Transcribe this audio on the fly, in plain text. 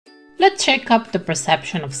let's shake up the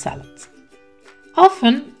perception of salads.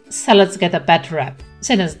 Often, salads get a bad rap,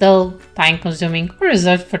 seen as dull, time-consuming, or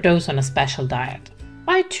reserved for those on a special diet.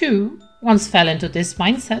 I too once fell into this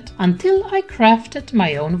mindset until I crafted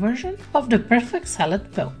my own version of the perfect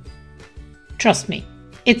salad bowl. Trust me,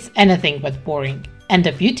 it's anything but boring, and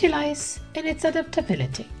the beauty lies in its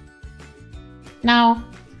adaptability. Now,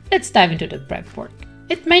 let's dive into the prep work.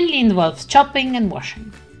 It mainly involves chopping and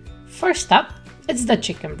washing. First up, it's the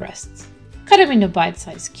chicken breasts. Cut them into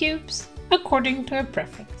bite-sized cubes according to your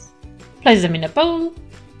preference. Place them in a bowl,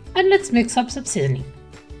 and let's mix up some seasoning.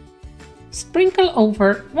 Sprinkle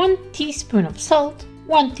over 1 teaspoon of salt,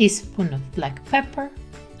 1 teaspoon of black pepper,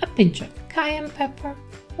 a pinch of cayenne pepper,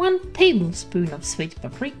 1 tablespoon of sweet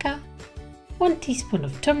paprika, 1 teaspoon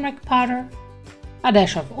of turmeric powder, a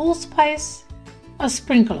dash of allspice, a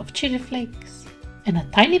sprinkle of chili flakes, and a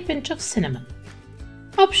tiny pinch of cinnamon.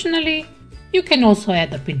 Optionally, you can also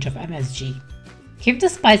add a pinch of MSG. Give the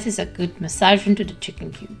spices a good massage into the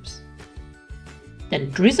chicken cubes.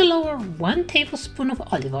 Then drizzle over 1 tablespoon of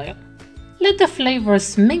olive oil. Let the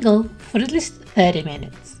flavors mingle for at least 30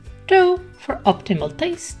 minutes. Though, for optimal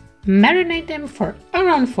taste, marinate them for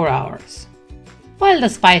around 4 hours. While the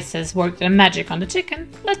spices work their magic on the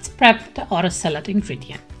chicken, let's prep the other salad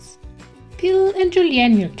ingredients. Peel and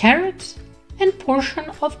julienne your carrots and portion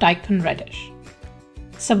of daikon radish.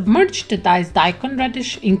 Submerge the diced daikon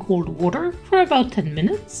radish in cold water for about 10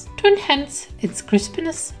 minutes to enhance its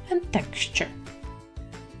crispiness and texture.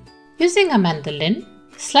 Using a mandolin,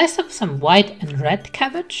 slice up some white and red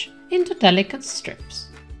cabbage into delicate strips.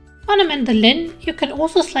 On a mandolin, you can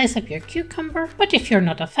also slice up your cucumber, but if you're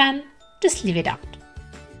not a fan, just leave it out.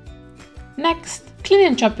 Next, clean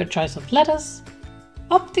and chop your choice of lettuce,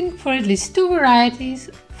 opting for at least 2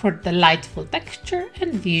 varieties for delightful texture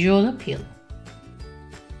and visual appeal.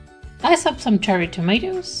 Dice up some cherry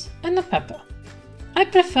tomatoes and a pepper. I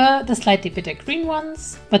prefer the slightly bitter green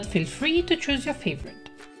ones, but feel free to choose your favorite.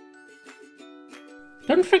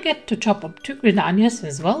 Don't forget to chop up 2 green onions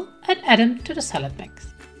as well and add them to the salad mix.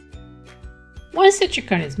 Once the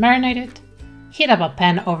chicken is marinated, heat up a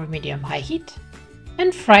pan over medium-high heat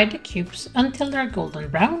and fry the cubes until they're golden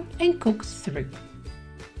brown and cooked through.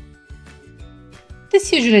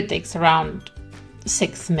 This usually takes around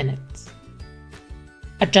 6 minutes.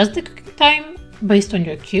 Adjust the cooking time based on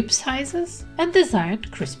your cube sizes and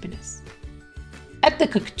desired crispiness. Add the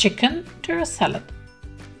cooked chicken to your salad.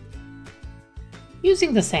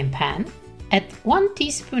 Using the same pan, add 1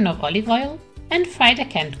 teaspoon of olive oil and fry the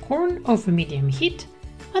canned corn over medium heat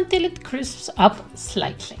until it crisps up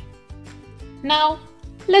slightly. Now,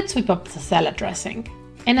 let's whip up the salad dressing.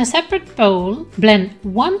 In a separate bowl, blend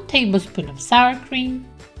 1 tablespoon of sour cream,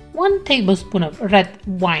 1 tablespoon of red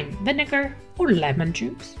wine vinegar or lemon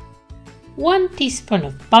juice, 1 teaspoon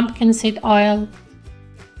of pumpkin seed oil,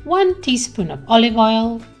 1 teaspoon of olive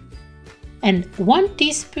oil, and 1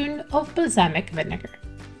 teaspoon of balsamic vinegar.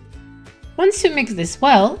 Once you mix this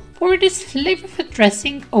well, pour this flavorful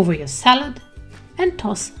dressing over your salad and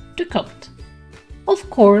toss to coat. Of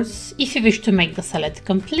course, if you wish to make the salad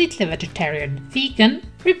completely vegetarian and vegan,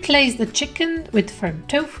 replace the chicken with firm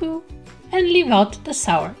tofu and leave out the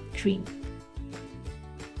sour cream.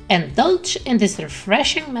 Indulge in this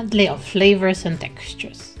refreshing medley of flavors and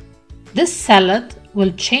textures. This salad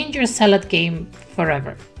will change your salad game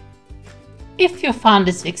forever. If you found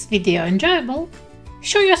this week's video enjoyable,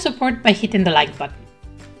 show your support by hitting the like button.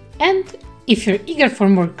 And if you're eager for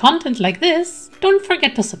more content like this, don't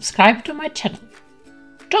forget to subscribe to my channel.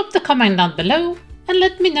 Drop the comment down below and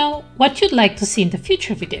let me know what you'd like to see in the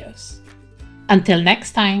future videos. Until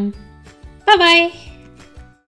next time, bye bye!